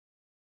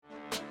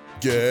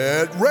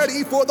Get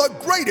ready for the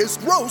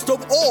greatest roast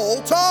of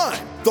all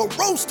time, the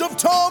Roast of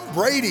Tom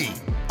Brady,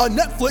 a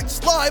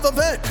Netflix live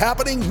event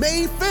happening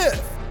May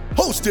 5th.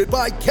 Hosted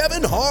by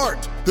Kevin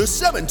Hart, the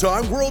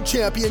 7-time world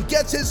champion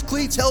gets his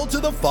cleats held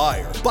to the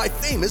fire by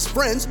famous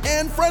friends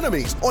and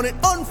frenemies on an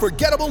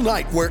unforgettable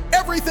night where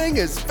everything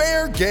is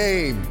fair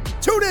game.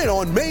 Tune in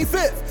on May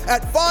 5th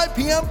at 5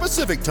 p.m.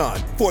 Pacific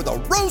time for the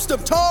Roast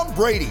of Tom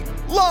Brady,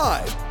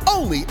 live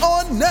only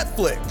on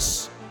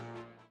Netflix.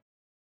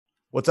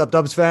 What's up,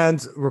 Dubs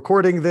fans?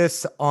 Recording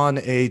this on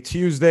a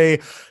Tuesday.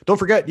 Don't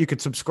forget, you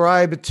could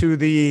subscribe to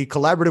the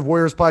Collaborative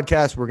Warriors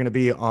podcast. We're going to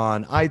be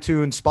on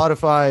iTunes,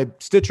 Spotify,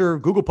 Stitcher,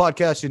 Google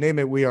Podcasts, you name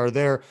it, we are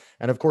there.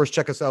 And of course,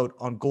 check us out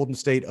on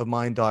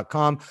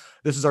goldenstateofmind.com.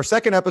 This is our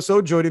second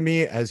episode. Joining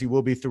me, as he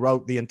will be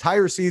throughout the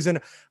entire season,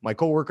 my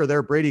coworker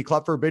there, Brady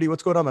Klopfer. Brady,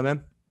 what's going on, my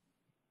man?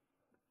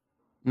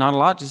 Not a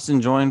lot. Just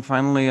enjoying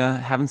finally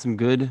having some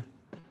good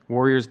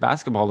Warriors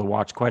basketball to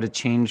watch. Quite a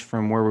change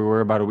from where we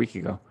were about a week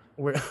ago.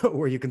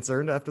 Were you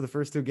concerned after the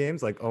first two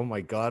games? Like, oh my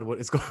God, what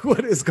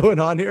is going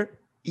on here?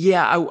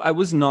 Yeah, I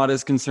was not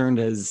as concerned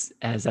as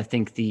I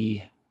think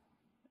the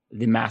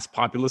mass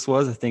populace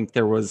was. I think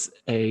there was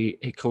a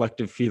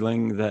collective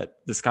feeling that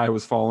the sky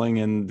was falling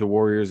and the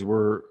Warriors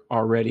were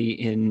already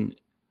in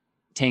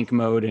tank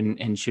mode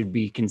and should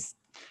be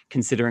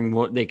considering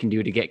what they can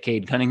do to get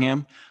Cade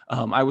Cunningham.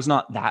 I was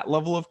not that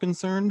level of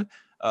concerned,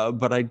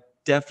 but I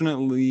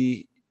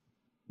definitely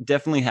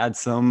had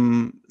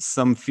some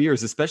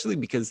fears, especially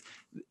because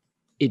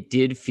it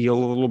did feel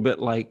a little bit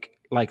like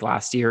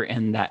last year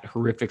and that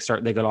horrific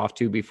start they got off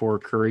to before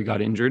Curry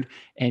got injured.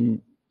 And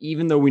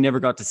even though we never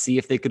got to see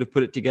if they could have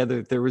put it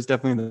together, there was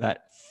definitely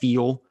that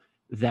feel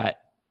that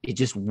it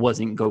just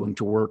wasn't going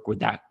to work with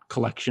that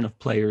collection of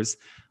players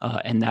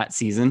and that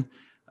season.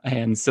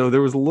 And so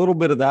there was a little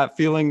bit of that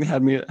feeling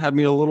that had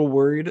me a little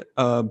worried,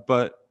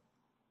 but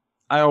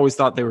I always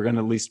thought they were going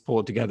to at least pull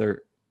it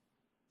together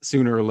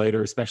sooner or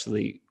later,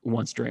 especially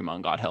once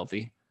Draymond got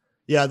healthy.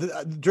 Yeah,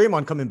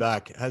 Draymond coming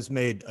back has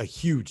made a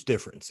huge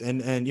difference.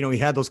 And you know, he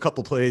had those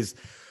couple plays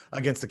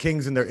against the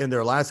Kings in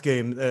their last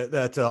game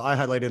that I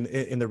highlighted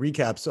in the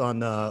recaps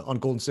on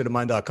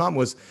goldenstateofmind.com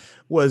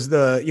was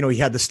the, you know, he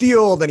had the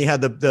steal, then he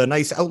had the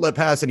nice outlet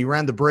pass and he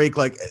ran the break.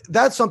 Like,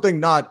 that's something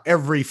not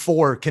every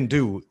four can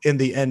do in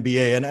the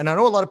NBA. And I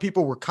know a lot of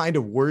people were kind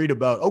of worried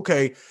about,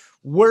 okay,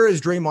 where is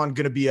Draymond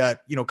going to be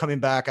at, you know, coming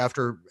back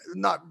after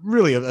not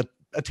really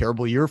a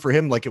terrible year for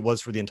him like it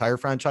was for the entire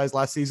franchise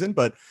last season.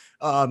 But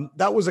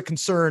that was a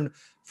concern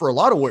for a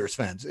lot of Warriors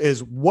fans,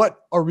 is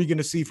what are we going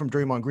to see from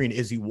Draymond Green?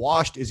 Is he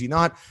washed? Is he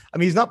not? I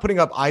mean, he's not putting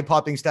up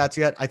eye-popping stats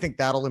yet. I think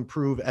that'll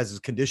improve as his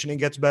conditioning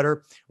gets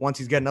better. Once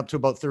he's getting up to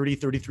about 30,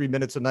 33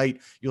 minutes a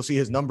night, you'll see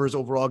his numbers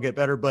overall get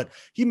better. But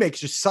he makes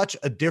just such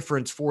a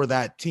difference for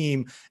that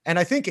team. And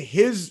I think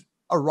his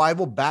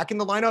arrival back in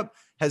the lineup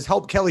has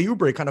helped Kelly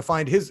Oubre kind of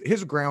find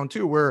his ground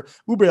too, where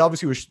Oubre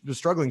obviously was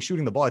struggling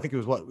shooting the ball. I think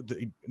it was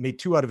he made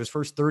 2 out of his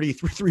first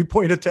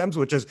 33-point attempts,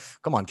 which is,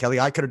 come on, Kelly,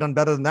 I could have done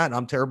better than that. And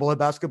I'm terrible at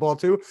basketball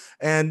too.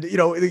 And, you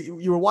know,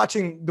 you were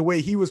watching the way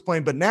he was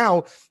playing, but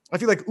now I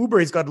feel like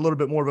Oubre's got a little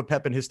bit more of a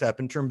pep in his step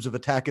in terms of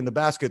attacking the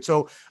basket.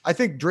 So I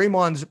think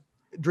Draymond's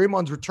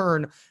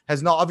return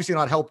has obviously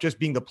not helped just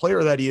being the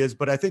player that he is,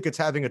 but I think it's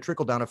having a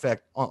trickle down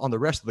effect on the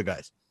rest of the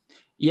guys.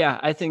 Yeah,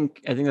 I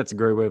think that's a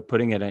great way of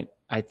putting it.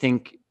 I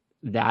think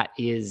that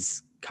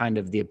is kind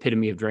of the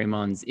epitome of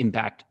Draymond's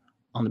impact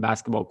on the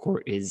basketball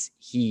court. Is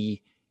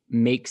he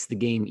makes the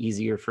game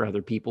easier for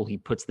other people. He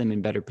puts them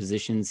in better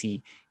positions.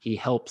 He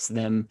helps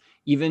them.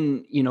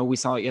 Even, you know, we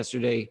saw it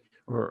yesterday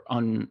or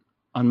on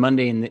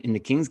Monday in the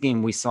Kings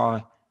game, we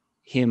saw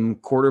him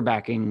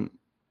quarterbacking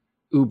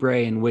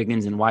Oubre and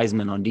Wiggins and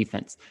Wiseman on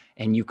defense.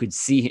 And you could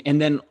see,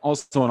 and then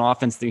also on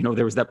offense, you know,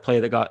 there was that play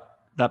that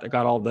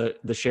got all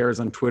the shares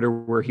on Twitter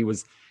where he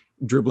was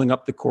dribbling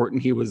up the court and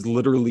he was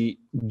literally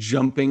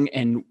jumping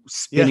and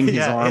spinning his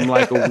arm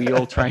like a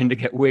wheel, trying to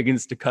get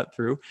Wiggins to cut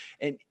through.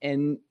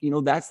 And, you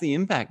know, that's the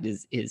impact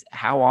is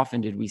how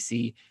often did we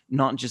see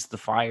not just the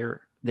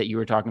fire that you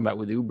were talking about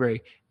with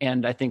Oubre.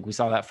 And I think we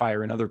saw that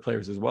fire in other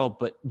players as well,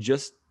 but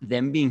just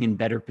them being in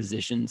better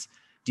positions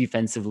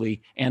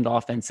defensively and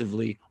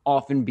offensively,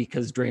 often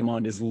because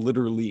Draymond is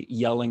literally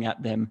yelling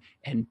at them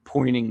and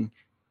pointing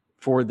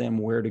for them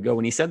where to go.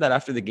 And he said that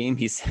after the game.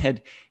 He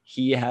said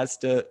he has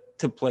to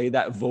play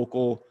that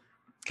vocal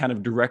kind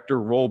of director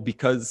role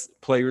because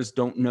players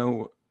don't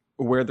know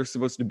where they're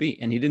supposed to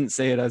be. And he didn't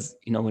say it as,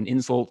 you know, an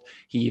insult.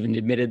 He even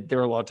admitted there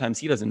are a lot of times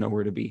he doesn't know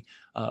where to be.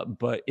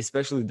 But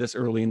especially this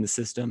early in the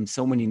system,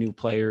 so many new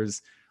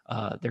players,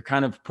 they're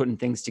kind of putting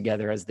things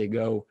together as they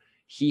go.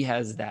 He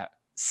has that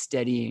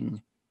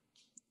steadying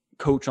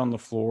coach on the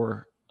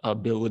floor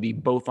ability,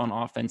 both on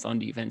offense, on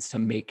defense, to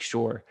make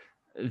sure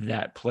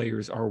that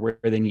players are where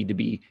they need to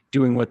be,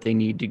 doing what they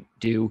need to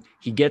do.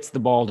 He gets the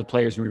ball to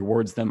players and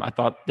rewards them. I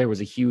thought there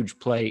was a huge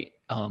play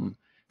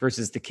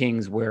versus the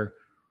Kings where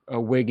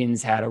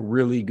Wiggins had a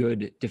really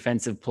good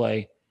defensive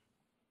play.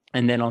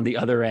 And then on the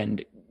other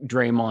end,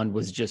 Draymond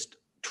was just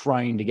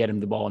trying to get him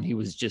the ball, and he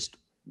was just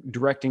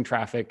directing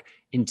traffic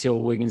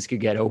until Wiggins could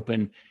get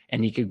open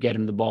and he could get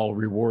him the ball,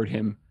 reward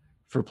him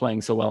for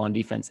playing so well on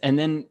defense. And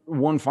then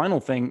one final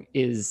thing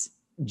is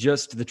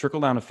just the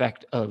trickle-down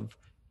effect of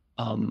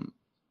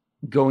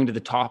going to the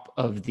top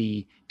of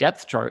the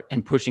depth chart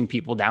and pushing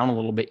people down a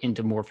little bit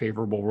into more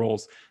favorable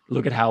roles.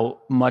 Look at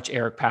how much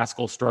Eric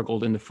Paschall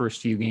struggled in the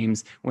first few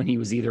games when he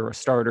was either a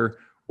starter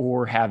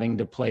or having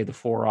to play the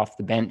 4 off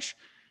the bench.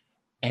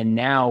 And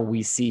now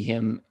we see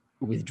him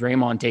with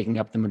Draymond taking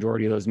up the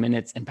majority of those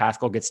minutes, and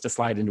Paschall gets to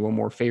slide into a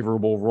more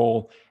favorable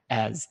role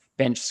as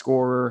bench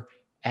scorer,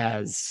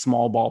 as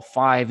small ball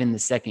 5 in the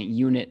second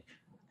unit,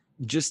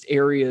 just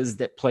areas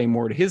that play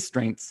more to his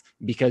strengths,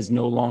 because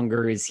no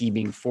longer is he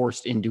being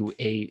forced into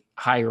a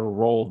higher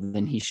role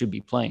than he should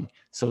be playing.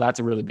 So that's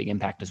a really big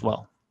impact as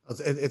well.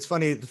 It's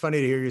funny to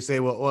hear you say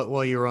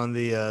while you're on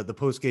the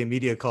post-game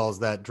media calls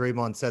that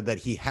Draymond said that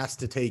he has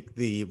to take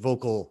the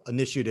vocal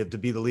initiative to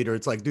be the leader.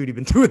 It's like, dude, you've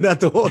been doing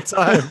that the whole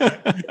time.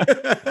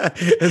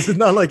 It's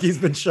not like he's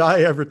been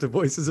shy ever to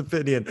voice his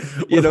opinion.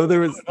 There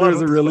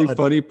was a really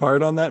funny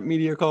part on that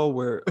media call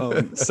where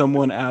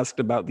someone asked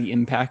about the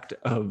impact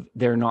of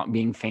there not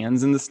being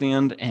fans in the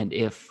stand, and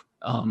if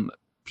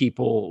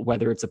people,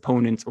 whether it's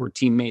opponents or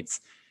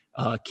teammates,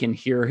 can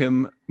hear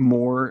him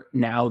more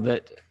now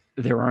that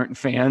there aren't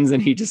fans.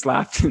 And he just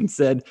laughed and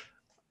said,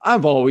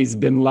 "I've always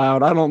been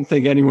loud. I don't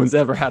think anyone's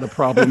ever had a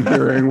problem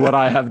hearing what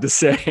I have to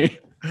say."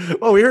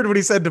 Well, we heard what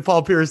he said to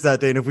Paul Pierce that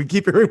day, and if we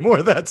keep hearing more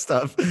of that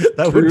stuff,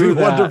 that would be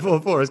wonderful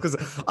for us, because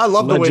I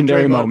love the way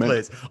Draymond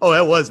plays. Oh,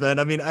 it was, man.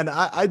 I mean, and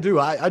I do.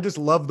 I just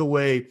love the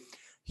way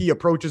he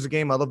approaches the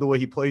game. I love the way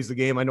he plays the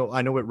game. I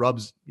know it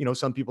rubs,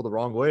 some people the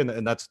wrong way,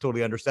 and that's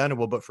totally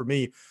understandable. But for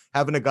me,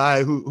 having a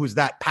guy who's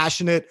that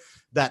passionate,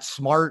 that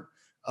smart,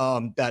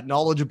 that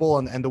knowledgeable,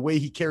 and the way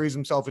he carries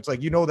himself, it's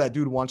like, that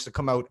dude wants to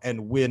come out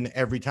and win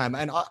every time.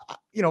 And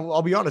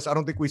I'll be honest, I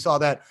don't think we saw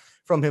that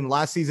from him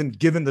last season,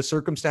 given the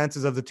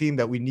circumstances of the team,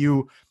 that we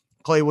knew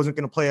Clay wasn't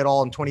going to play at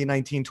all in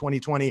 2019,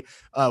 2020.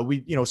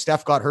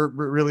 Steph got hurt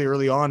really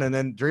early on, and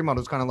then Draymond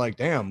was kind of like,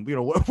 damn,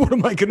 what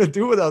am I going to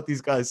do without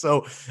these guys?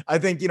 So I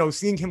think,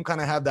 seeing him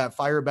kind of have that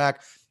fire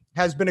back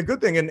has been a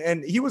good thing.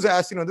 And he was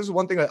asked, this is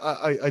one thing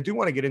I do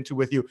want to get into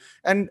with you.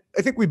 And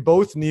I think we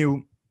both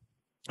knew,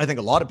 I think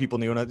a lot of people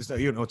knew, and it's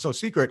no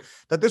secret,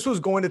 that this was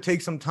going to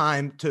take some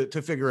time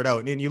to figure it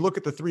out. And you look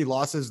at the 3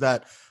 losses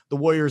that the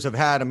Warriors have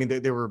had. I mean,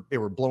 they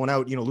were blown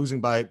out, losing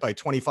by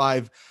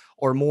 25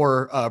 or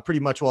more, pretty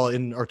much,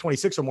 or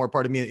 26 or more,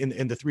 pardon me,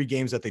 in the 3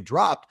 games that they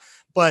dropped.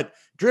 But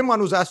Draymond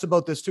was asked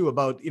about this too,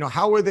 about,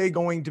 how are they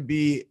going to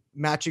be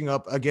matching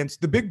up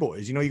against the big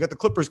boys? You got the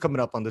Clippers coming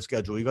up on the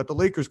schedule. You got the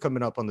Lakers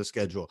coming up on the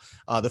schedule.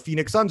 The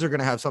Phoenix Suns are going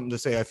to have something to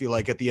say, I feel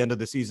like, at the end of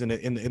the season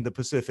in the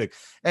Pacific.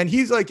 And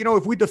he's like,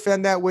 if we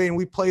defend that way and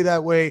we play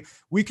that way,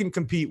 we can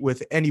compete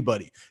with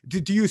anybody.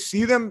 Do you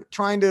see them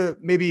trying to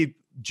maybe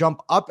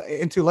jump up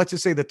into, let's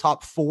just say, the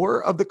top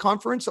 4 of the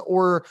conference?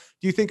 Or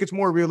do you think it's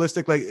more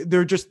realistic, like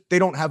they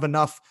don't have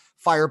enough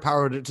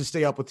firepower to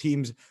stay up with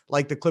teams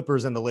like the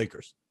Clippers and the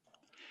Lakers?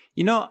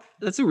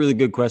 That's a really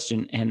good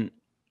question. And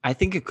I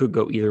think it could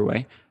go either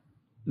way.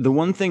 The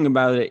one thing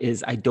about it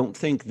is I don't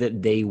think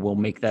that they will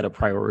make that a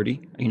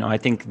priority. I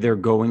think they're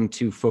going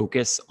to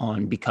focus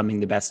on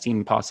becoming the best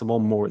team possible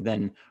more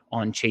than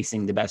on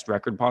chasing the best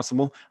record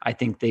possible. I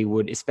think they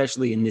would,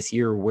 especially in this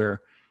year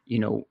where,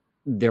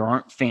 there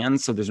aren't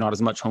fans, so there's not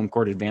as much home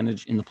court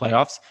advantage in the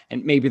playoffs.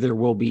 And maybe there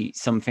will be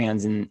some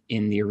fans in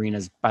the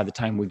arenas by the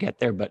time we get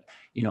there. But,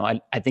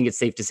 I think it's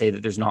safe to say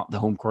that there's not the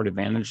home court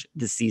advantage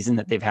this season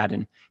that they've had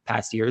in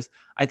past years.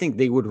 I think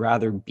they would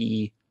rather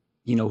be,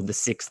 the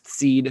 6th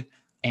seed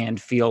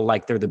and feel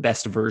like they're the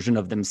best version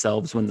of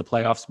themselves when the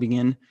playoffs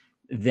begin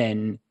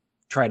than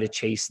try to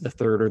chase the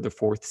 3rd or the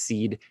 4th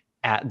seed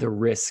at the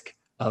risk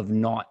of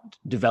not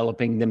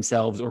developing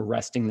themselves or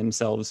resting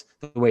themselves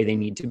the way they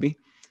need to be.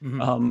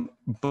 Mm-hmm.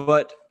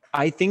 But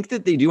I think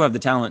that they do have the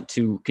talent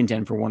to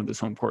contend for one of those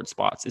home court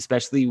spots,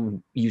 especially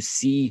you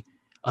see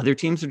other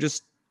teams are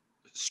just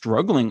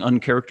struggling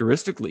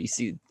uncharacteristically.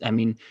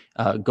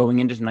 Going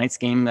into tonight's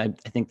game, I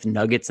think the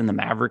Nuggets and the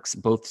Mavericks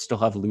both still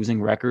have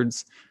losing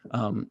records.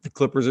 The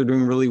Clippers are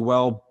doing really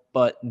well,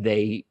 but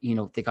they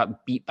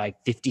got beat by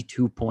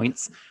 52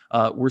 points.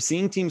 We're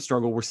seeing teams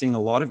struggle. We're seeing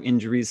a lot of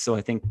injuries. So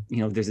I think,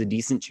 there's a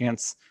decent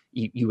chance,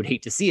 you would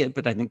hate to see it,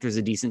 but I think there's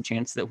a decent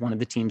chance that one of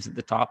the teams at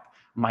the top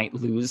might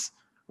lose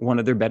one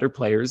of their better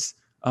players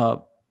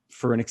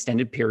for an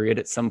extended period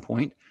at some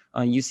point.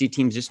 You see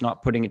teams just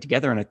not putting it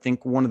together. And I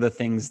think one of the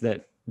things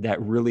that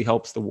really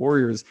helps the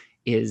Warriors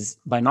is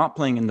by not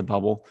playing in the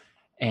bubble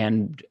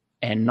and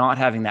not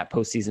having that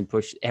postseason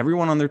push.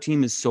 Everyone on their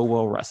team is so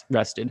well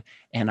rested.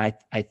 And I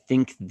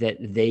think that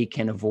they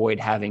can avoid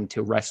having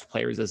to rest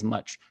players as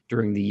much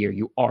during the year.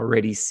 You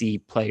already see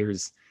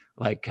players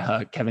like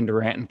Kevin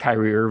Durant and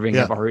Kyrie Irving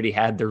have already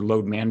had their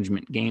load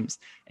management games.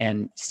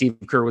 And Steve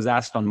Kerr was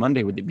asked on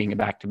Monday, with it being a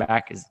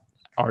back-to-back,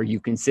 are you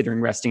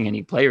considering resting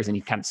any players? And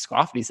he kind of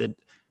scoffed. He said,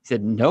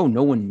 no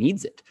one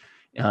needs it.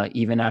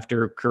 Even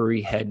after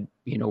Curry had,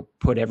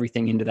 put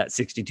everything into that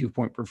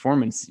 62-point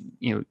performance,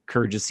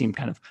 Kerr just seemed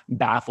kind of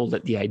baffled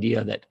at the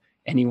idea that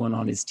anyone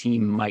on his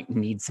team might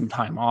need some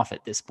time off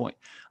at this point.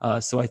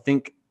 So I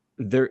think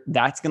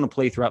that's going to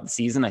play throughout the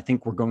season. I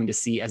think we're going to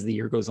see as the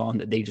year goes on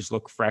that they just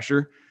look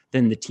fresher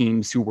than the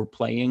teams who were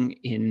playing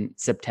in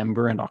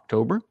September and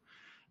October.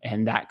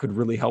 And that could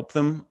really help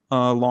them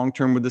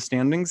long-term with the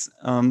standings.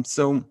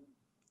 So,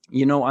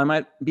 I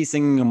might be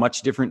singing a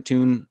much different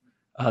tune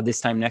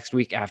this time next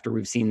week after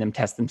we've seen them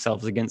test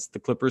themselves against the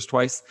Clippers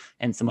twice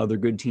and some other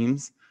good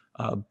teams.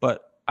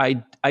 But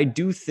I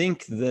do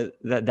think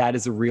that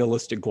is a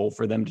realistic goal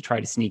for them to try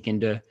to sneak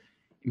into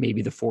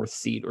maybe the 4th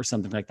seed or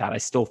something like that. I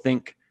still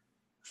think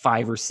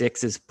 5 or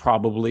 6 is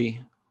probably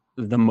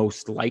the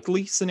most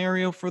likely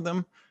scenario for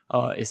them,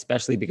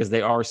 especially because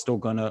they are still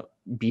going to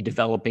be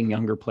developing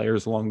younger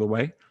players along the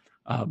way.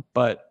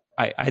 But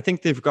I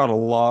think they've got a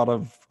lot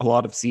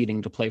of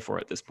seeding to play for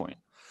at this point.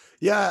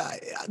 Yeah,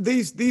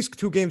 these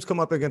 2 games come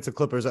up against the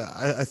Clippers.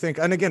 I think,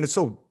 and again, it's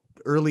so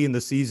early in the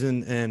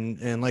season,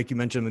 and like you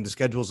mentioned, when the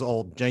schedule's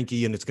all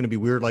janky and it's going to be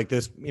weird like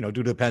this, due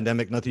to the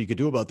pandemic, nothing you could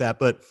do about that.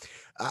 But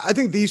I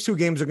think these 2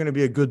 games are going to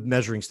be a good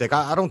measuring stick.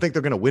 I don't think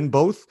they're going to win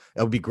both.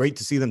 It would be great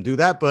to see them do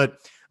that. But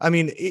I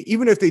mean,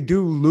 even if they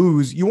do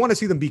lose, you want to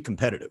see them be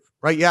competitive,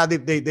 right? Yeah,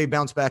 they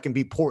bounce back and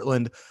beat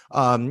Portland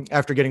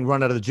after getting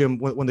run out of the gym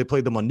when they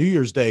played them on New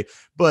Year's Day.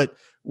 But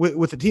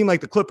with a team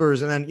like the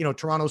Clippers, and then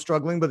Toronto's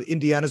struggling, but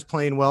Indiana's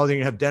playing well. Then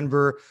you have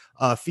Denver,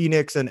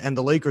 Phoenix, and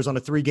the Lakers on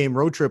a 3-game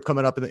road trip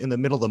coming up in the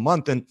middle of the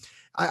month. And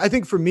I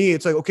think for me,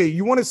 it's like, okay,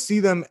 you want to see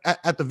them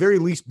at the very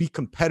least be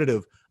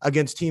competitive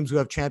against teams who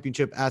have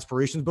championship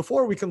aspirations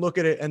before we can look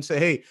at it and say,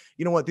 hey,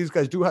 you know what, these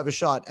guys do have a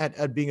shot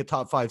at being a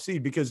top 5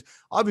 seed. Because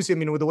obviously, I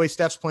mean, with the way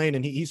Steph's playing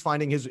and he's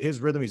finding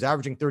his rhythm, he's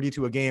averaging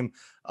 32 a game,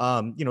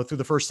 through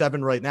the first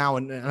 7 right now.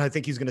 And I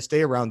think he's going to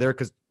stay around there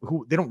because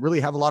they don't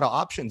really have a lot of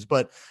options.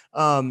 But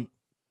I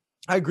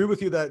agree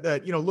with you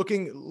that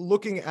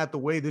looking at the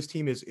way this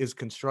team is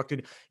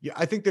constructed,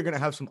 I think they're going to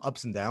have some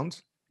ups and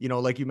downs.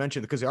 Like you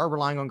mentioned, because they are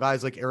relying on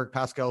guys like Eric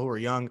Pascal, who are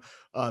young,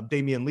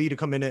 Damian Lee to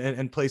come in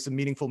and play some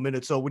meaningful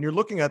minutes. So when you're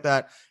looking at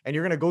that and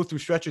you're going to go through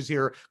stretches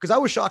here, because I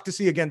was shocked to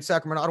see against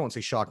Sacramento, I don't want to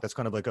say shocked, that's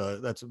kind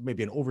of that's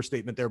maybe an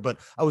overstatement there, but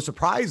I was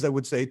surprised, I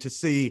would say, to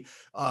see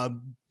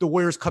the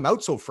Warriors come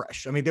out so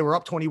fresh. I mean, they were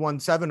up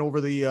 21-7 over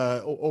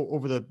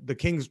the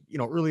Kings,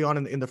 early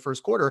on in the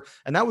first quarter,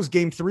 and that was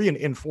game 3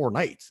 in 4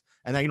 nights.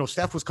 And then,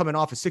 Steph was coming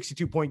off a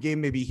 62-point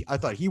game. Maybe I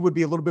thought he would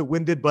be a little bit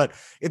winded, but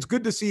it's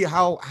good to see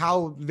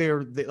how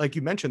they're like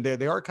you mentioned,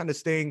 they are kind of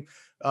staying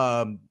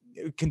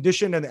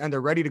conditioned and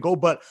they're ready to go.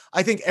 But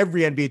I think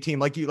every NBA team,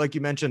 like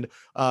you mentioned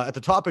at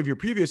the top of your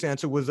previous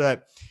answer, was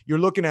that you're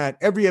looking at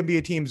every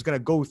NBA team is going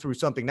to go through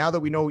something. Now that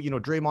we know,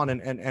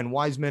 Draymond and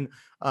Wiseman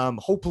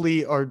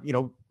hopefully are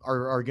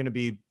going to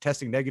be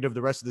testing negative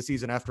the rest of the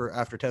season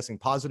after testing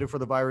positive for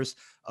the virus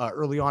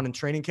early on in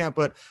training camp.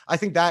 But I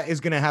think that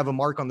is going to have a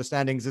mark on the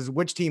standings, is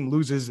which team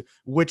loses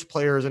which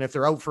players. And if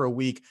they're out for a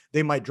week,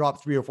 they might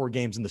drop 3 or 4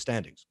 games in the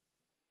standings.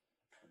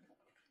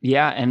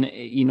 Yeah. And,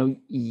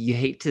 you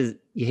hate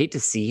to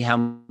see how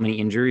many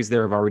injuries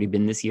there have already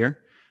been this year.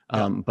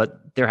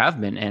 But there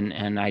have been,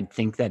 and I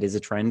think that is a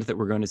trend that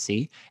we're going to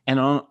see. And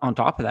on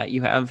top of that,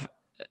 you have,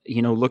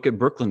 look at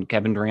Brooklyn.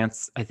 Kevin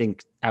Durant's, I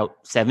think, out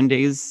 7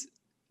 days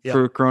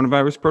for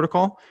coronavirus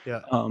protocol.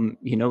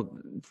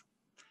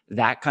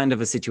 That kind of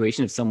a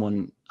situation, if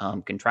someone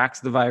contracts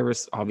the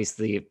virus,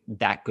 obviously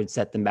that could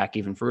set them back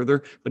even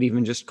further. But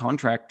even just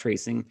contract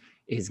tracing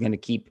is going to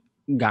keep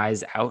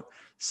guys out.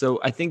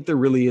 So I think there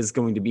really is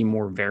going to be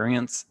more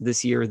variance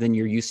this year than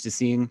you're used to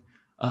seeing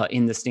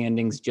in the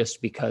standings, just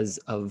because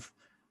of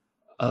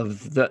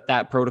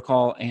that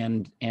protocol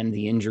and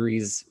the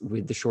injuries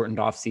with the shortened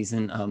off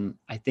season.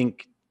 I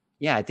think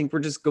we're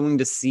just going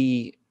to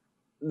see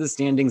the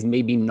standings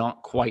maybe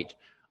not quite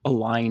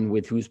align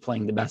with who's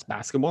playing the best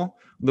basketball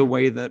the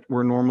way that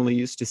we're normally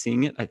used to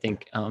seeing it. I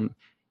think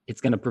it's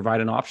going to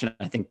provide an option,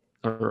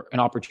 or an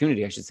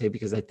opportunity, I should say,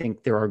 because I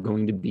think there are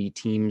going to be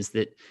teams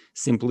that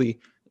simply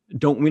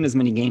don't win as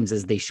many games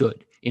as they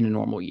should in a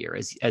normal year,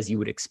 as you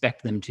would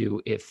expect them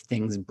to if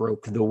things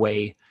broke the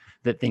way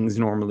that things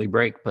normally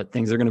break. But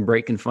things are going to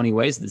break in funny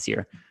ways this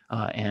year.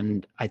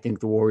 And I think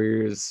the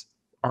Warriors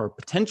are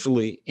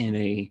potentially in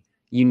a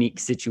unique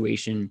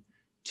situation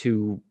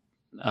to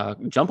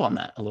jump on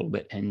that a little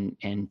bit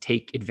and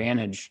take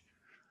advantage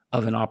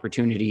of an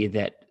opportunity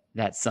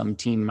that some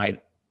team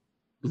might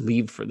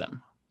leave for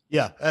them.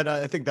 Yeah, and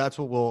I think that's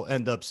what we'll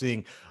end up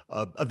seeing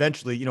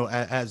eventually,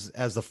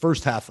 as the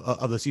first half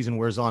of the season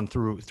wears on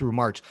through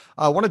March.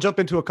 I want to jump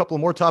into a couple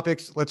of more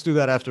topics. Let's do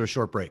that after a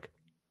short break.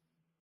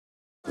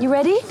 You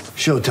ready?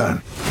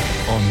 Showtime.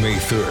 On May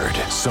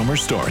 3rd, summer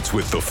starts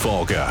with The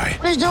Fall Guy.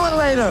 Let's do it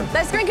later.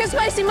 Let's drink a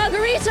spicy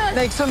margarita.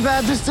 Make some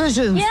bad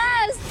decisions.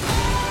 Yes!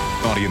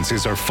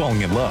 Audiences are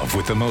falling in love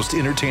with the most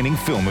entertaining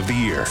film of the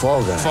year.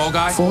 Fall Guy. Fall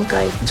Guy? Fall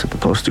Guy. That's what the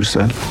poster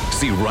said.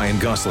 See Ryan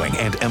Gosling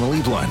and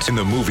Emily Blunt in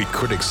the movie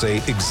critics say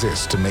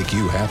exists to make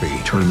you happy.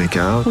 Trying to make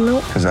it out?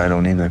 Nope. Because I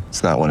don't either.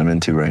 It's not what I'm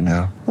into right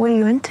now. What are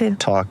you into?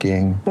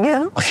 Talking.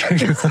 Yeah.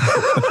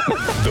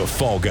 The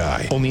Fall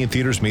Guy. Only in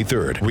theaters May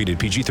 3rd. Rated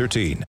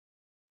PG-13.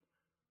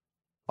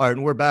 All right,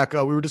 and we're back.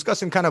 We were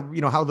discussing kind of,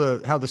 how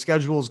the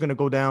schedule is going to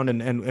go down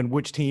and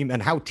which team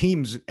and how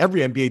teams, every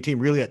NBA team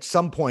really at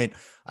some point,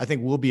 I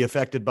think will be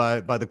affected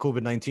by the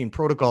COVID-19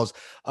 protocols.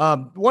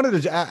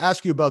 Wanted to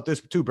ask you about this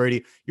too,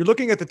 Brady. You're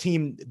looking at the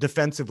team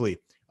defensively,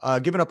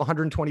 giving up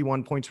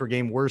 121 points per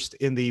game, worst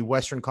in the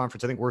Western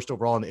Conference, I think worst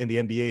overall in the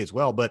NBA as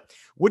well. But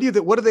what do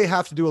they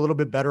have to do a little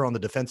bit better on the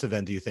defensive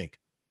end, do you think?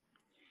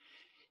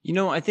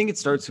 I think it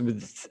starts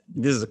with,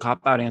 this is a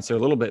cop-out answer a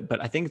little bit,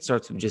 but I think it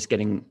starts with just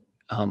getting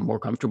more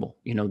comfortable.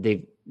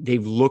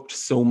 They've looked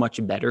so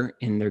much better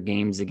in their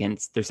games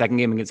against their second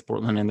game against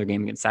Portland and their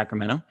game against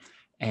Sacramento.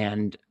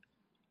 And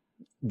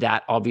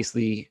that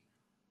obviously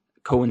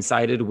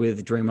coincided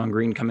with Draymond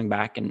Green coming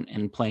back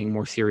and playing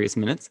more serious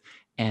minutes.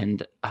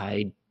 And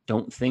I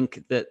don't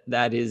think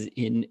that is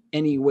in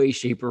any way,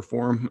 shape, or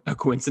form a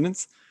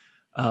coincidence.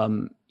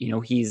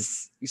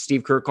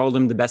 Steve Kerr called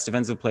him the best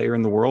defensive player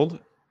in the world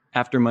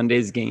after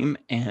Monday's game.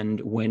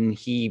 And when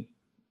he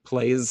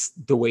plays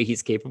the way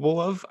he's capable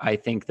of, I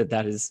think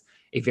that is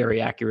a very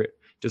accurate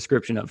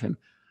description of him.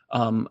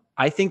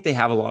 I think they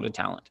have a lot of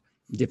talent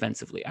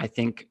defensively. I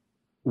think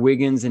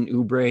Wiggins and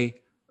Oubre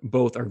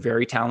both are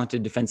very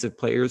talented defensive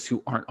players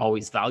who aren't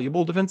always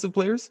valuable defensive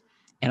players.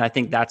 And I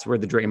think that's where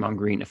the Draymond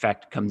Green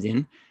effect comes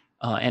in,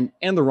 and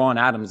the Ron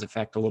Adams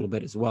effect a little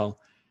bit as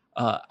well.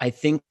 I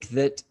think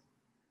that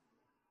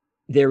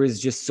there is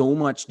just so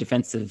much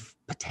defensive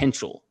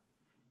potential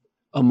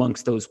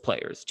amongst those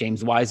players.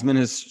 James Wiseman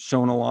has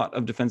shown a lot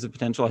of defensive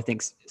potential. I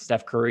think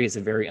Steph Curry is a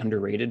very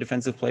underrated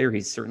defensive player.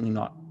 He's certainly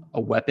not a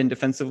weapon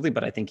defensively,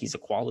 but I think he's a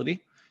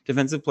quality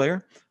defensive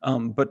player.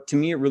 But to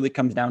me, it really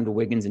comes down to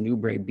Wiggins and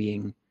Oubre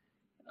being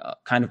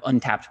kind of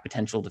untapped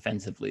potential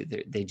defensively.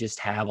 They just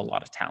have a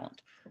lot of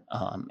talent,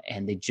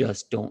 and they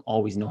just don't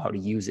always know how to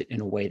use it in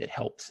a way that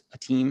helps a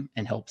team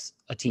and helps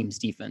a team's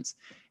defense.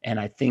 And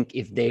I think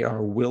if they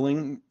are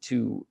willing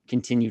to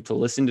continue to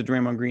listen to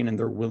Draymond Green and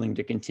they're willing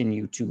to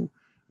continue to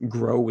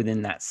grow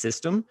within that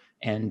system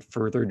and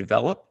further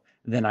develop,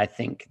 then I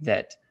think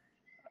that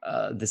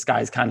the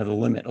sky's kind of the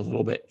limit a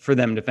little bit for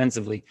them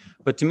defensively.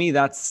 But to me,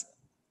 that's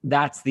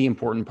the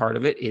important part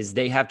of it, is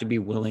they have to be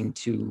willing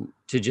to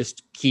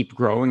just keep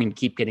growing and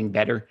keep getting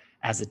better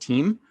as a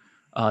team.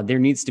 There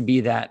needs to be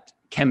that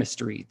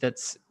chemistry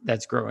that's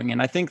growing.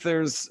 And I think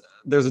there's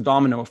a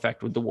domino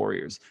effect with the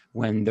Warriors.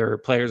 When their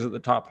players at the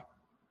top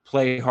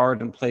play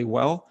hard and play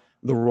well,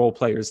 the role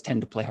players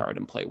tend to play hard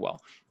and play well.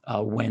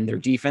 When their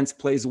defense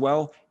plays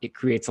well, it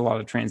creates a lot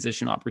of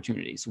transition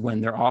opportunities. When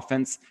their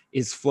offense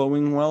is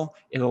flowing well,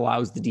 it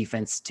allows the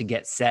defense to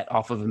get set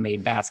off of a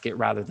made basket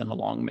rather than a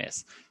long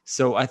miss.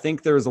 So I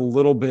think it's a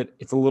little bit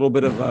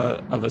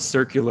of a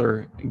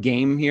circular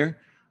game here.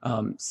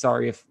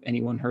 Sorry if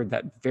anyone heard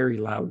that very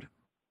loud.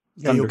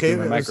 Yeah, you okay?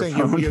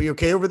 You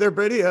okay over there,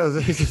 Brady?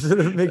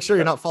 Make sure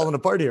you're not falling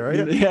apart here, are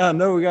you? Yeah,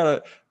 no, we got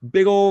a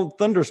big old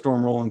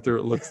thunderstorm rolling through,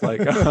 it looks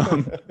like.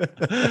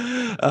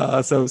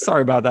 So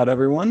sorry about that,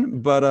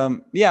 everyone. But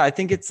yeah, I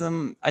think it's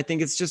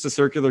just a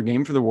circular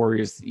game for the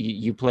Warriors.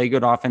 You play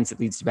good offense, it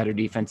leads to better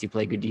defense. You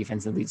play good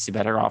defense, it leads to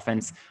better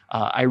offense.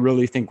 I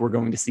really think we're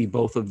going to see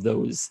both of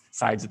those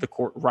sides of the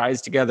court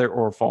rise together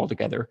or fall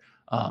together.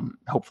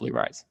 Hopefully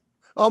rise.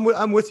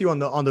 I'm with you on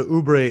the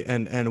Oubre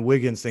and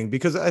Wiggins thing,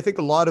 because I think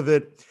a lot of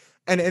it,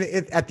 and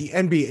at the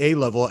NBA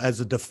level, as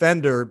a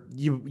defender,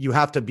 you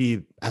have to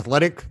be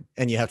athletic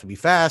and you have to be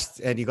fast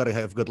and you got to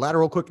have good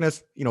lateral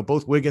quickness.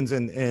 Both Wiggins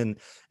and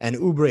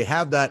Oubre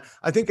have that.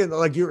 I think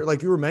like you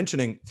were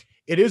mentioning,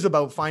 it is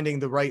about finding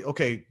the right,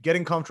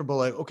 getting comfortable.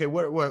 Like,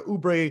 where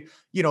Oubre,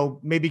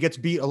 maybe gets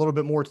beat a little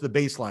bit more to the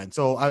baseline.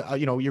 So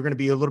you're going to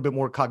be a little bit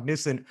more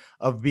cognizant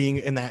of being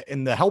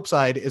in the help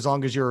side, as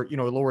long as you're,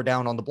 lower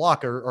down on the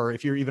block, or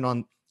if you're even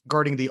on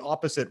guarding the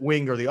opposite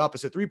wing or the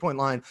opposite 3-point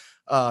line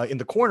in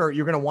the corner,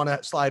 you're going to want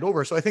to slide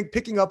over. So I think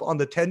picking up on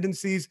the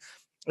tendencies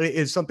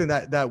is something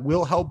that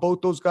will help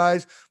both those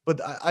guys. But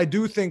I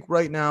do think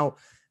right now,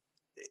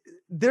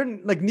 they're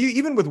like,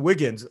 even with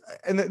Wiggins,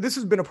 and this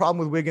has been a problem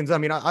with Wiggins. I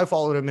mean, I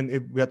followed him and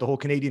we got the whole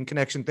Canadian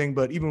connection thing,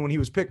 but even when he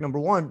was picked number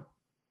one,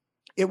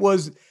 it's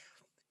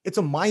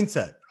a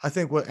mindset. I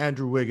think with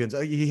Andrew Wiggins,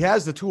 he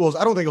has the tools.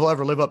 I don't think he'll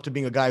ever live up to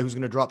being a guy who's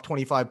going to drop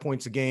 25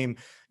 points a game,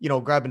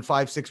 grabbing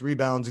 5-6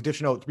 rebounds,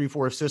 dishing out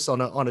 3-4 assists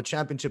on a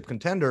championship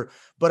contender.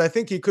 But I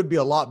think he could be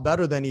a lot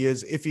better than he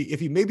is if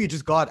he maybe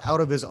just got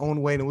out of his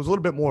own way and was a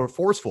little bit more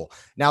forceful.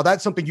 Now,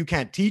 that's something you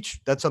can't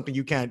teach. That's something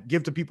you can't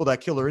give to people,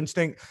 that killer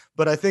instinct.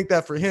 But I think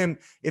that for him,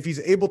 if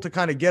he's able to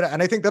kind of get it,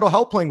 and I think that'll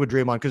help playing with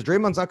Draymond, because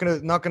Draymond's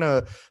not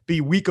gonna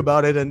be weak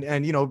about it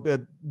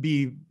and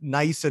be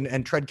nice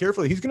and tread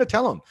carefully. He's gonna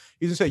tell him.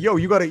 He's gonna say, "Yo,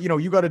 you gotta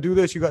do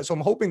this. So I'm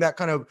hoping that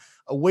kind of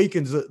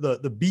awakens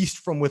the beast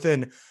from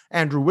within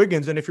Andrew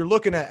Wiggins. And if you're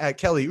looking at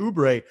Kelly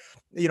Oubre,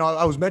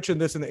 I was mentioning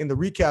this in the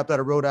recap that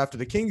I wrote after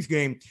the Kings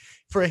game.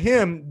 For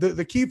him,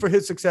 the key for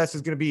his success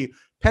is going to be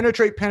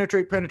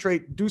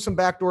penetrate, do some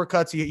backdoor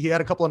cuts. He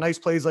had a couple of nice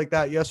plays like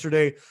that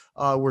yesterday,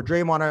 where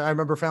Draymond, I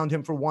remember, found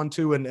him for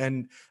 1-2,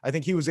 and I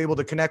think he was able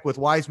to connect with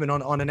Wiseman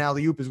on an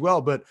alley-oop as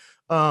well. But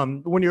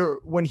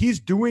When he's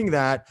doing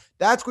that,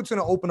 that's what's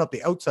going to open up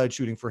the outside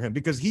shooting for him,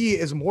 because he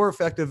is more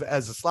effective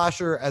as a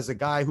slasher, as a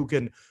guy who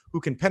can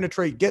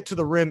penetrate, get to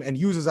the rim, and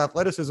use his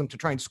athleticism to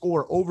try and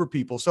score over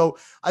people. So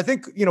I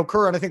think,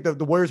 Kerr, and I think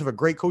the Warriors have a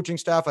great coaching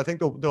staff. I think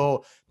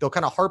they'll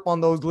kind of harp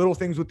on those little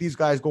things with these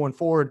guys going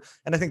forward.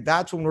 And I think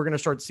that's when we're going to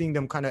start seeing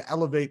them kind of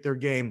elevate their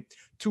game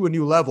to a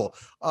new level.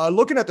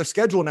 Looking at their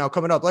schedule now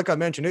coming up, like I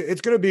mentioned, it's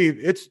going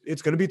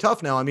to be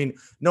tough now. I mean,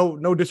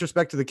 no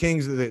disrespect to the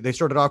Kings. They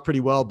started off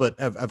pretty well, but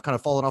have kind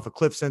of fallen off a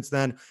cliff since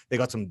then. They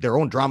got their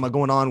own drama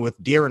going on with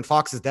De'Aaron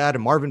Fox's dad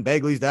and Marvin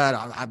Bagley's dad.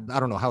 I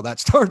don't know how that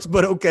starts,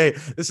 but okay.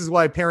 This is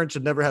why parents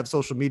should never have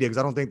social media, because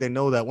I don't think they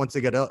know that once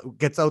it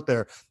gets out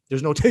there,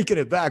 there's no taking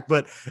it back.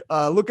 But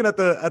looking at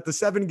the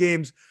 7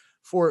 games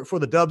for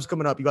the Dubs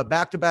coming up, you got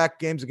back-to-back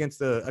games against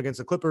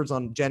the Clippers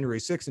on January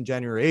 6th and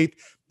January 8th.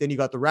 Then you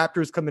got the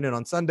Raptors coming in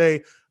on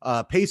Sunday,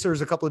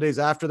 Pacers a couple of days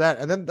after that.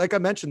 And then, like I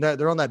mentioned, that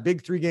they're on that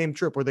big 3-game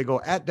trip where they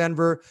go at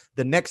Denver.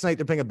 The next night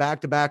they're playing a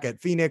back-to-back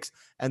at Phoenix.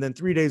 And then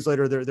 3 days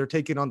later, they're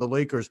taking on the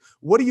Lakers.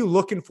 What are you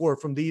looking for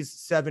from these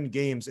 7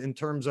 games in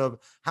terms of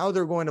how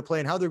they're going to play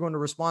and how they're going to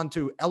respond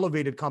to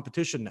elevated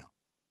competition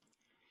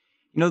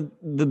now?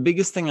 The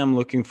biggest thing I'm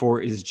looking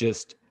for is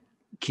just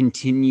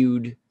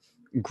continued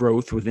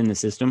growth within the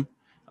system.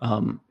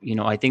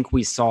 I think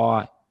we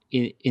saw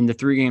in the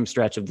 3-game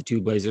stretch of the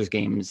 2 Blazers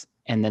games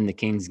and then the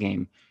Kings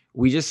game,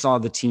 we just saw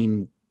the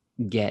team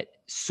get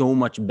so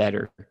much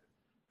better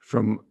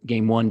from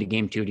game 1 to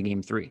game 2 to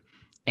game 3.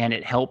 And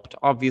it helped,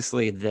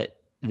 obviously, that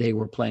they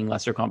were playing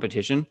lesser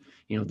competition.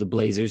 The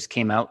Blazers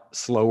came out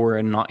slower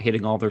and not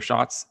hitting all their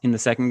shots in the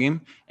second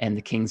game, and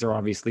the Kings are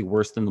obviously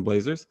worse than the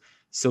Blazers.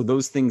 So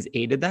those things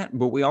aided that.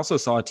 But we also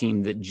saw a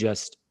team that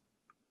just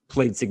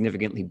played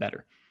significantly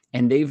better.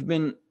 And they've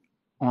been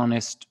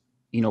honest,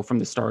 from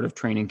the start of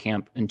training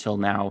camp until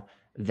now,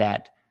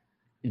 that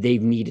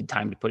they've needed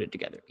time to put it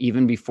together.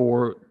 Even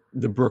before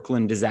the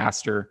Brooklyn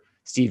disaster,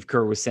 Steve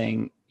Kerr was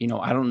saying,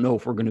 I don't know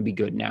if we're going to be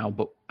good now,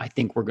 but I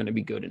think we're going to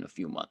be good in a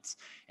few months.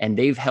 And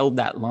they've held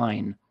that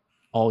line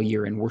all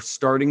year, and we're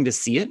starting to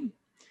see it.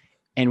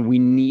 And we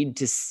need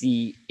to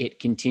see it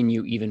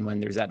continue even when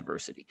there's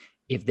adversity.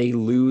 If they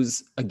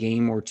lose a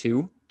game or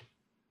 2,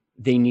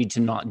 they need to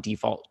not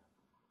default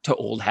to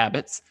old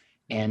habits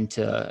and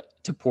to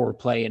poor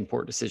play and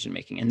poor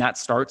decision-making. And that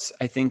starts,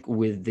 I think,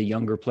 with the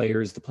younger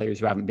players, the players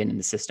who haven't been in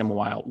the system a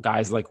while,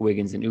 guys like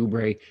Wiggins and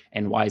Oubre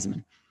and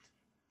Wiseman.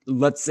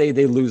 Let's say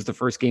they lose the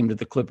first game to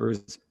the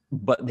Clippers,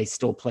 but they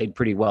still played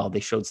pretty well.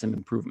 They showed some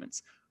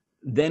improvements.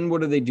 Then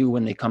what do they do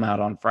when they come out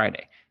on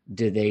Friday?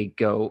 Do they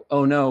go,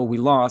 oh no, we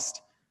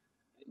lost.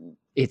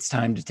 It's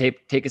time to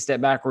take a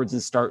step backwards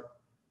and start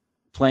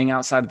playing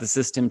outside of the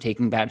system,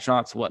 taking bad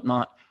shots,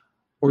 whatnot?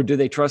 Or do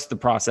they trust the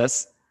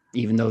process,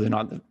 even though they're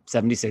not the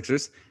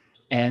 76ers,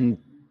 and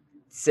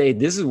say,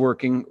 this is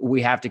working,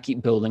 we have to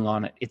keep building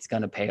on it, it's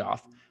going to pay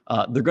off?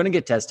 They're going to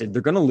get tested.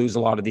 They're going to lose a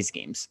lot of these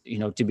games,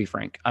 to be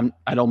frank.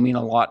 I don't mean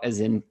a lot as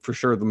in for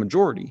sure the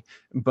majority,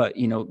 but,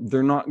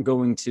 they're not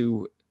going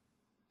to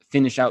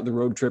finish out the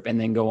road trip and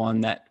then go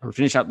on that, or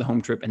finish out the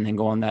home trip and then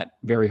go on that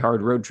very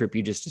hard road trip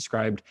you just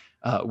described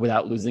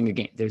without losing a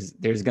game.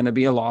 There's going to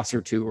be a loss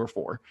or 2 or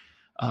 4.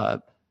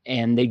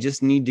 And they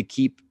just need to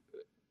keep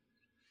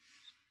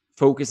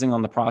focusing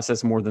on the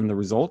process more than the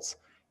results,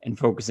 and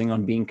focusing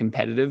on being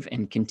competitive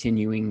and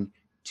continuing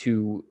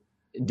to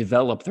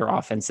develop their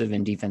offensive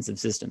and defensive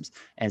systems.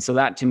 And so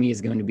that to me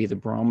is going to be the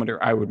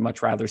barometer. I would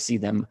much rather see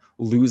them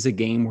lose a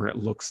game where it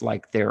looks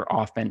like their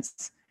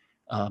offense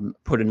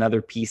put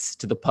another piece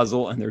to the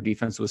puzzle and their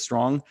defense was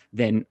strong,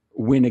 than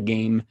win a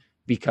game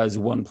because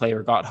one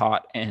player got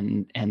hot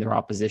and their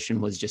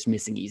opposition was just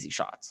missing easy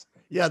shots.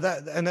 Yeah,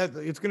 that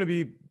it's going to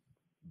be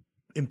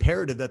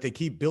imperative that they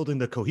keep building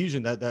the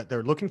cohesion that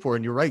they're looking for.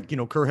 And you're right,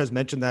 Kerr has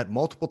mentioned that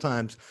multiple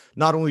times,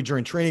 not only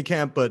during training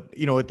camp, but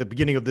at the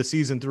beginning of the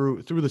season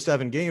through the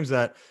 7 games,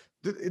 that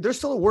there's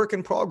still a work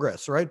in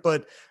progress, right?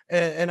 But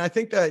and I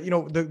think that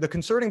the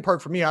concerning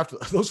part for me after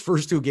those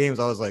first 2 games,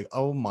 I was like,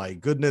 oh my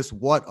goodness,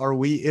 what are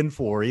we in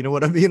for? You know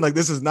what I mean? Like,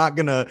 this is not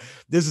gonna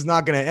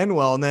end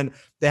well. And then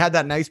they had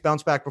that nice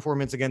bounce back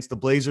performance against the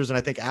Blazers, and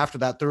I think after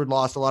that 3rd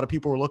loss, a lot of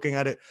people were looking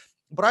at it.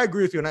 But I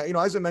agree with you. And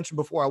as I mentioned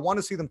before, I want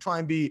to see them try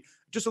and be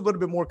just a little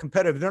bit more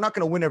competitive. They're not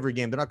going to win every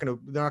game. They're not going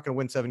to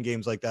win 7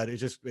 games like that. It's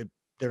just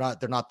they're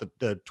not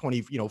the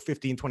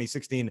 2015,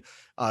 2016,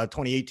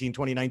 2018,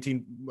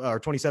 2019, or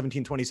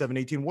 2017,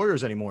 2018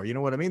 Warriors anymore. You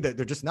know what I mean?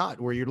 They're just not,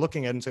 where you're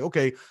looking at and say,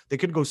 okay, they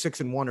could go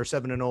 6-1 or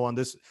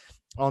 7-0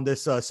 on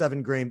this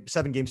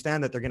 7-game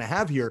stand that they're going to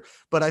have here.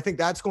 But I think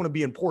that's going to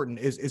be important,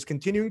 is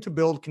continuing to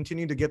build,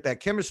 continuing to get that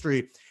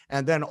chemistry,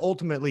 and then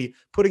ultimately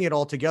putting it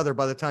all together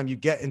by the time you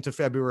get into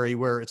February,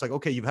 where it's like,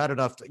 okay, you've had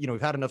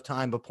enough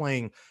time of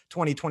playing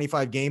 20,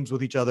 25 games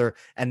with each other.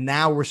 And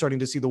now we're starting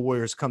to see the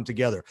Warriors come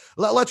together.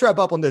 Let's wrap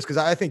up on this, because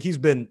I think he's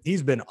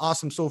been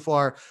awesome so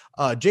far.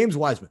 James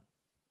Wiseman.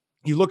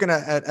 you're looking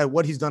at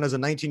what he's done as a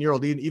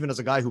 19-year-old, even as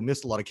a guy who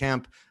missed a lot of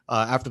camp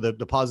after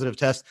the positive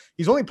test.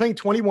 He's only playing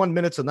 21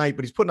 minutes a night,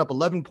 but he's putting up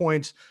 11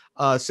 points,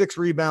 6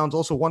 rebounds,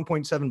 also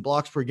 1.7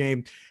 blocks per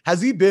game.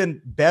 Has he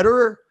been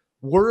better,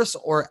 worse,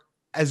 or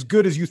as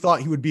good as you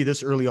thought he would be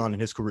this early on in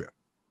his career?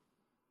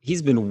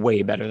 He's been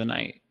way better than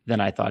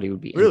I thought he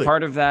would be. Really? And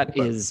part of that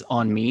is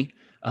on me.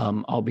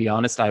 I'll be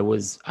honest, I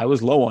was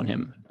low on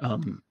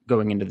him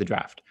going into the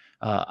draft.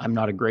 I'm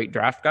not a great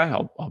draft guy.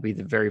 I'll be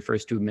the very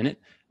first to admit it.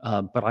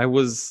 But I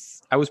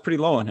was pretty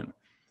low on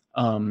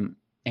him.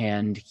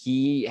 And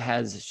he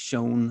has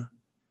shown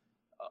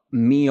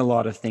me a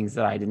lot of things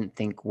that I didn't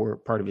think were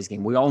part of his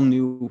game. We all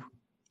knew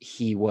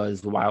he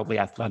was wildly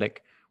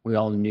athletic. We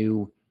all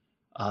knew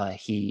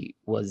he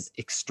was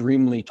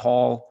extremely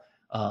tall,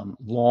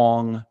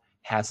 long,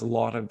 has a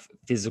lot of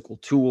physical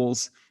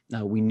tools.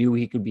 We knew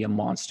he could be a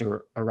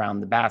monster around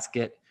the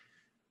basket.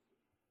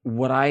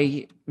 What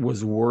I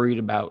was worried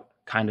about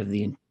kind of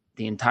the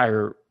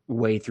entire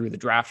way through the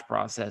draft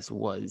process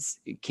was,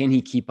 can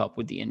he keep up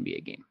with the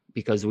NBA game?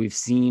 Because we've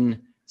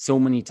seen so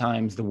many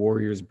times the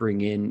Warriors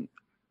bring in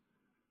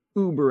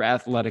uber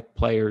athletic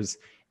players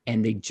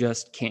and they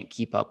just can't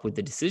keep up with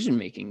the decision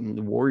making.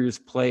 The Warriors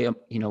play a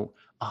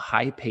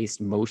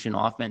high-paced motion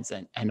offense,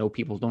 and I know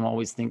people don't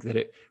always think that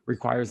it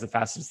requires the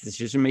fastest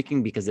decision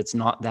making because it's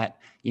not that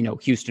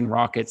Houston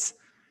Rockets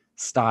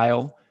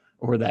style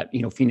or that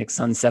Phoenix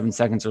Suns 7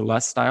 seconds or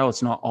less style.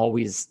 It's not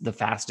always the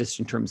fastest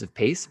in terms of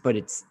pace, but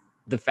it's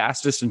the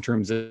fastest in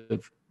terms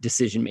of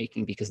decision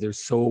making because there's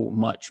so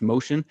much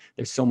motion,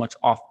 there's so much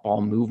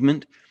off-ball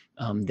movement.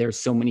 There's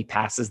so many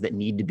passes that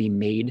need to be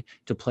made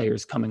to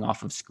players coming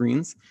off of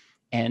screens.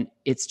 And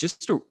it's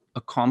just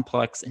a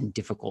complex and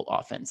difficult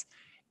offense.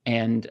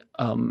 And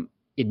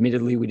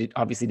admittedly, we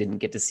obviously didn't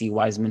get to see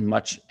Wiseman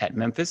much at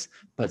Memphis,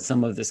 but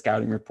some of the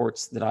scouting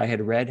reports that I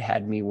had read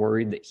had me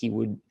worried that he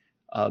would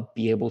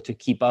be able to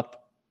keep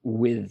up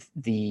with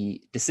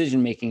the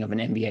decision-making of an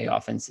NBA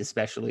offense,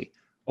 especially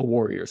a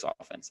Warriors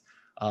offense.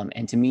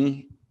 And to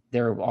me,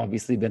 there have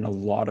obviously been a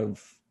lot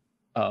of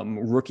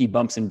rookie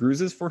bumps and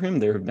bruises for him.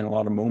 There have been a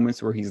lot of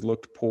moments where he's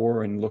looked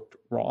poor and looked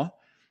raw,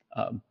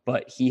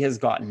 but he has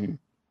gotten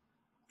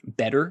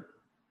better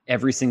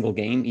every single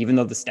game, even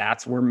though the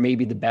stats were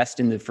maybe the best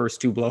in the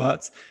first 2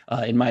 blowouts.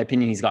 In my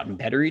opinion, he's gotten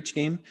better each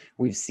game.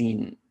 We've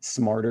seen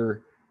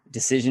smarter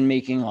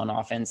decision-making on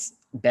offense,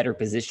 better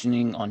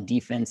positioning on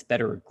defense,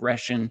 better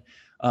aggression.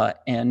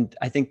 And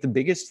I think the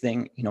biggest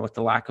thing, with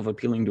the lack of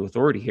appealing to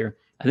authority here,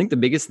 I think the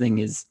biggest thing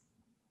is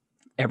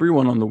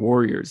everyone on the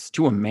Warriors,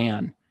 to a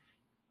man,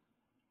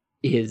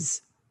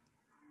 is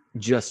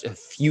just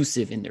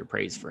effusive in their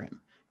praise for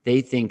him.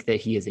 They think that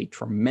he is a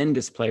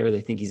tremendous player.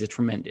 They think he's a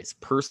tremendous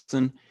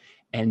person,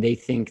 and they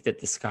think that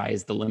the sky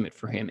is the limit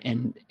for him.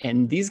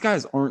 And these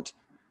guys aren't,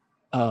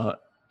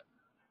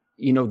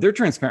 they're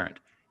transparent.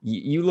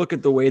 You look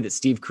at the way that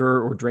Steve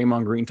Kerr or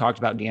Draymond Green talked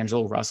about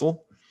D'Angelo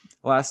Russell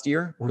last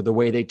year, or the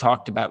way they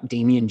talked about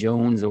Damian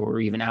Jones or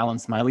even Alan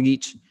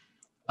Smailagic.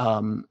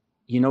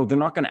 They're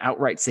not going to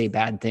outright say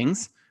bad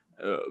things,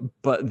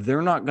 but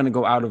they're not going to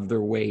go out of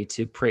their way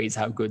to praise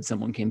how good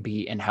someone can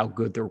be and how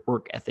good their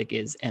work ethic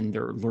is and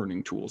their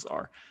learning tools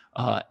are.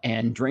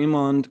 And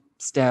Draymond,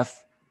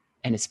 Steph,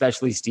 and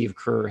especially Steve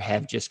Kerr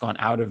have just gone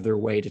out of their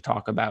way to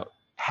talk about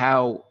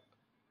how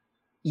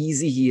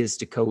easy he is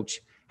to coach,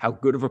 how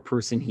good of a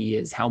person he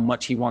is, how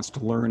much he wants to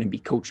learn and be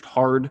coached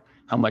hard,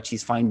 how much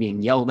he's fine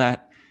being yelled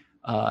at.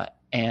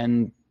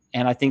 And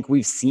I think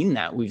we've seen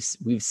that. We've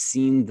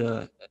seen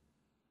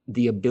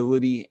the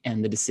ability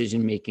and the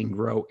decision-making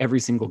grow every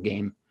single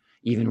game,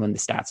 even when the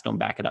stats don't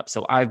back it up.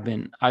 So I've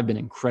been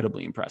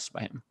incredibly impressed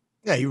by him.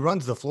 Yeah, he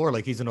runs the floor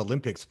like he's an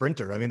Olympic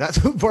sprinter. I mean, that's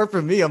the part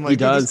for me. I'm like,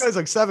 dude, this guy's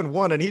like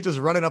 7'1", and he's just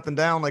running up and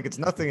down like it's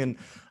nothing. And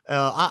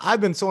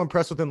I've been so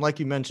impressed with him, like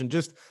you mentioned,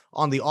 just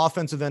on the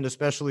offensive end,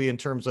 especially in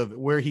terms of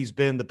where he's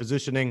been, the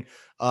positioning,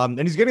 and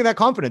he's getting that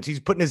confidence. He's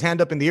putting his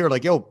hand up in the air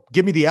like, yo,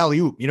 give me the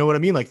alley-oop. You know what I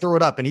mean? Like, throw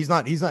it up. And he's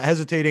not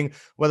hesitating,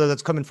 whether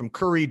that's coming from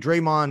Curry,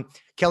 Draymond,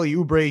 Kelly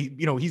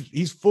Oubre.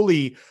 He's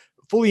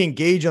fully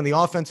engaged on the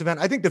offensive end.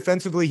 I think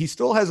defensively, he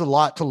still has a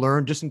lot to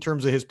learn just in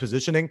terms of his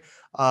positioning.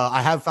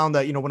 I have found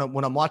that,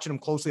 when I'm watching him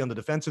closely on the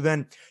defensive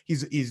end,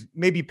 he's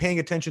maybe paying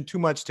attention too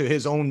much to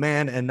his own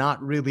man and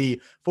not really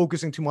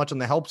focusing too much on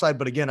the help side.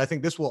 But again, I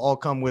think this will all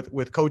come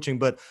with coaching.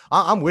 But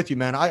I'm with you,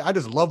 man. I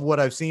just love what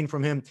I've seen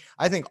from him.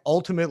 I think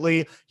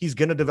ultimately he's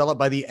going to develop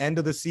by the end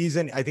of the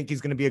season. I think he's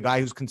going to be a guy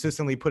who's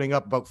consistently putting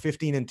up about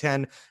 15 and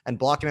 10 and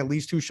blocking at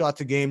least 2 shots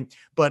a game.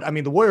 But I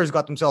mean, the Warriors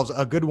got themselves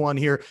a good one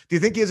here. Do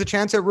you think he has a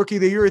chance at Rookie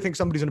of the Year, or you think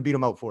somebody's going to beat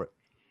him out for it?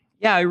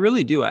 Yeah, I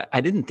really do. I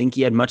didn't think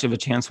he had much of a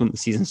chance when the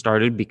season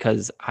started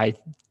because I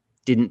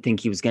didn't think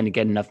he was going to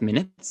get enough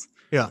minutes.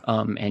 Yeah.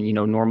 And,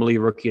 normally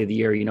Rookie of the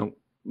Year,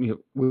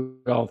 we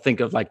all think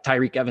of like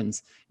Tyreek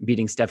Evans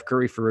beating Steph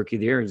Curry for Rookie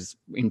of the Year.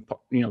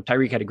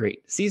 Tyreek had a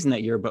great season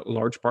that year, but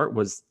large part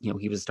was,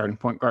 he was starting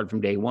point guard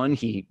from day one.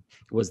 He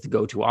was the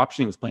go-to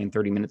option. He was playing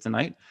 30 minutes a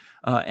night.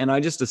 And I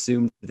just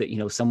assumed that,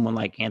 someone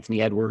like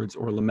Anthony Edwards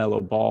or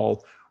LaMelo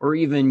Ball, or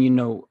even,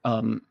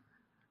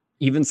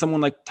 even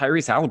someone like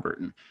Tyrese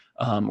Halliburton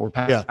or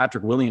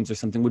Patrick Williams or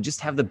something would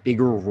just have the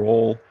bigger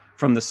role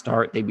from the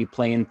start. They'd be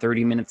playing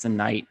 30 minutes a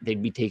night.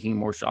 They'd be taking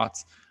more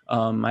shots.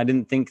 I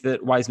didn't think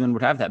that Wiseman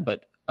would have that,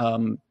 but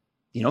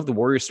the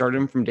Warriors started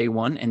him from day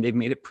one, and they've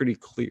made it pretty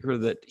clear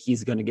that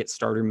he's going to get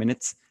starter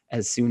minutes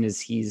as soon as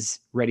he's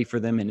ready for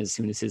them and as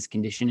soon as his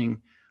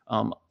conditioning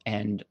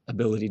and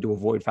ability to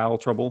avoid foul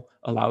trouble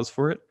allows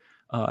for it.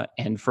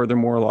 And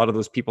furthermore, a lot of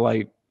those people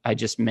I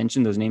just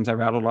mentioned, those names I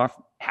rattled off,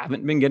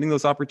 haven't been getting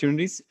those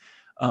opportunities.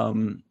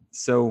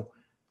 So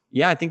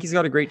yeah, I think he's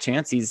got a great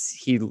chance.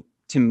 He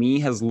to me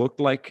has looked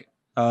like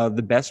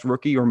the best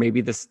rookie, or maybe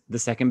the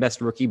second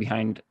best rookie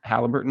behind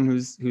Halliburton,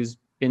 who's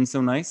been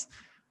so nice.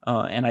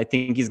 And I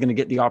think he's going to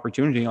get the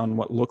opportunity on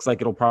what looks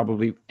like it'll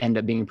probably end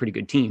up being a pretty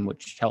good team,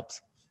 which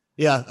helps.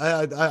 Yeah,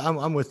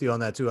 I'm with you on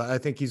that too. I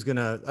think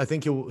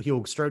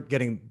he'll start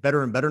getting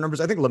better and better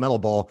numbers. I think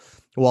LaMelo Ball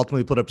will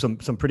ultimately put up some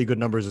pretty good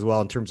numbers as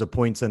well in terms of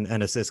points and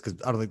assists,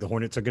 because I don't think the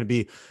Hornets are going to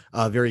be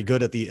very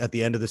good at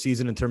the end of the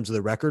season in terms of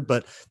the record.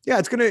 But yeah,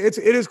 it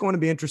is going to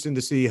be interesting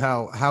to see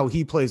how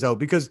he plays out,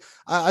 because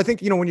I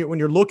think when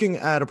you're looking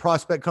at a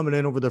prospect coming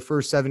in over the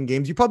first 7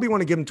 games, you probably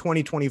want to give him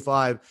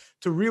 20-25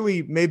 to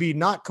really maybe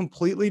not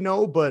completely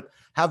know, but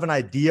have an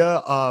idea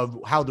of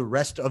how the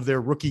rest of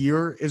their rookie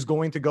year is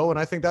going to go. And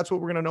I think that's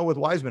what we're going to know with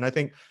Wiseman. I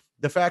think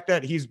the fact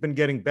that he's been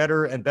getting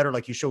better and better,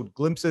 like he showed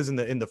glimpses in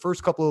the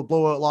first couple of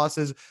blowout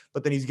losses,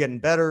 but then he's getting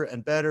better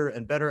and better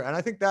and better. And I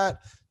think that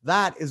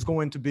is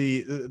going to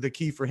be the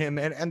key for him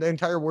and the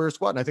entire Warriors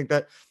squad. And I think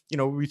that,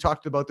 we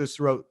talked about this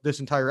throughout this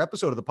entire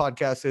episode of the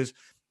podcast, is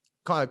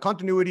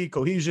continuity,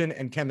 cohesion,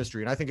 and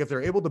chemistry. And I think if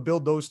they're able to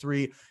build those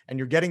 3, and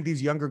you're getting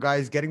these younger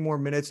guys getting more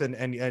minutes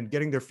and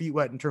getting their feet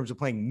wet in terms of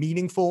playing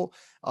meaningful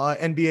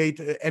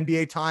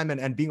NBA time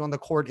and being on the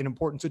court in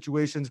important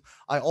situations,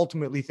 I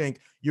ultimately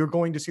think you're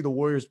going to see the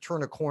Warriors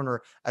turn a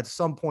corner at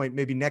some point,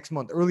 maybe next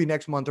month, early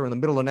next month, or in the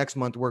middle of next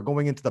month, where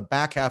going into the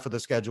back half of the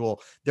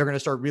schedule, they're going to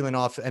start reeling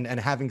off and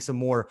having some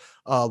more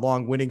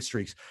long winning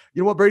streaks.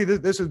 You know what, Brady,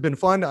 this has been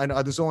fun. I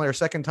know this is only our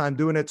second time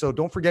doing it, so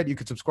don't forget you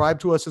can subscribe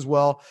to us as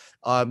well.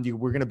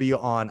 We're going to be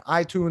on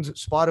iTunes,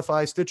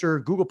 Spotify, Stitcher,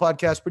 Google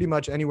Podcasts, pretty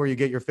much anywhere you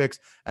get your fix.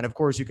 And of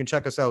course, you can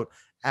check us out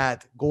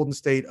at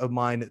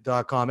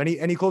goldenstateofmind.com.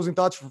 Any closing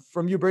thoughts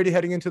from you, Brady,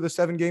 heading into the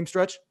 7-game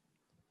stretch?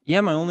 Yeah,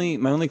 my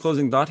only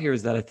closing thought here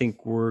is that I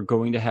think we're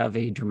going to have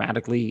a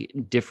dramatically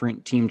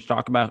different team to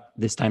talk about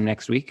this time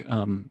next week.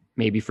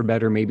 Maybe for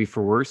better, maybe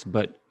for worse,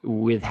 but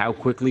with how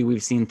quickly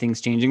we've seen things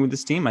changing with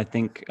this team, I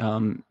think,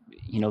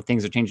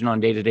 things are changing on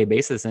a day-to-day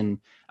basis. And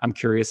I'm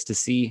curious to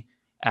see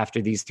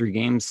after these 3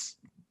 games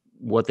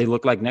what they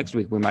look like next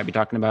week. We might be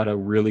talking about a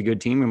really good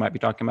team. We might be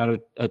talking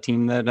about a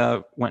team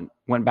that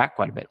went back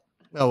quite a bit.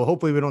 Oh, well,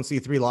 hopefully we don't see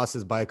 3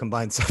 losses by a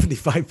combined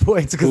 75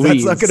 points, because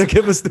that's not going to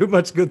give us too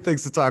much good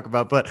things to talk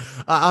about. But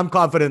I'm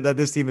confident that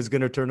this team is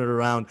going to turn it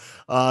around.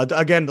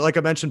 Again, like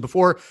I mentioned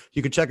before,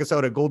 you can check us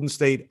out at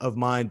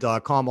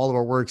goldenstateofmind.com. All of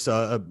our works.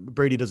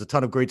 Brady does a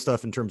ton of great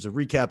stuff in terms of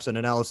recaps and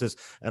analysis,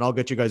 and I'll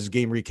get you guys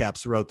game recaps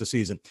throughout the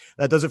season.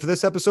 That does it for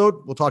this episode.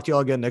 We'll talk to you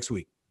all again next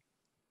week.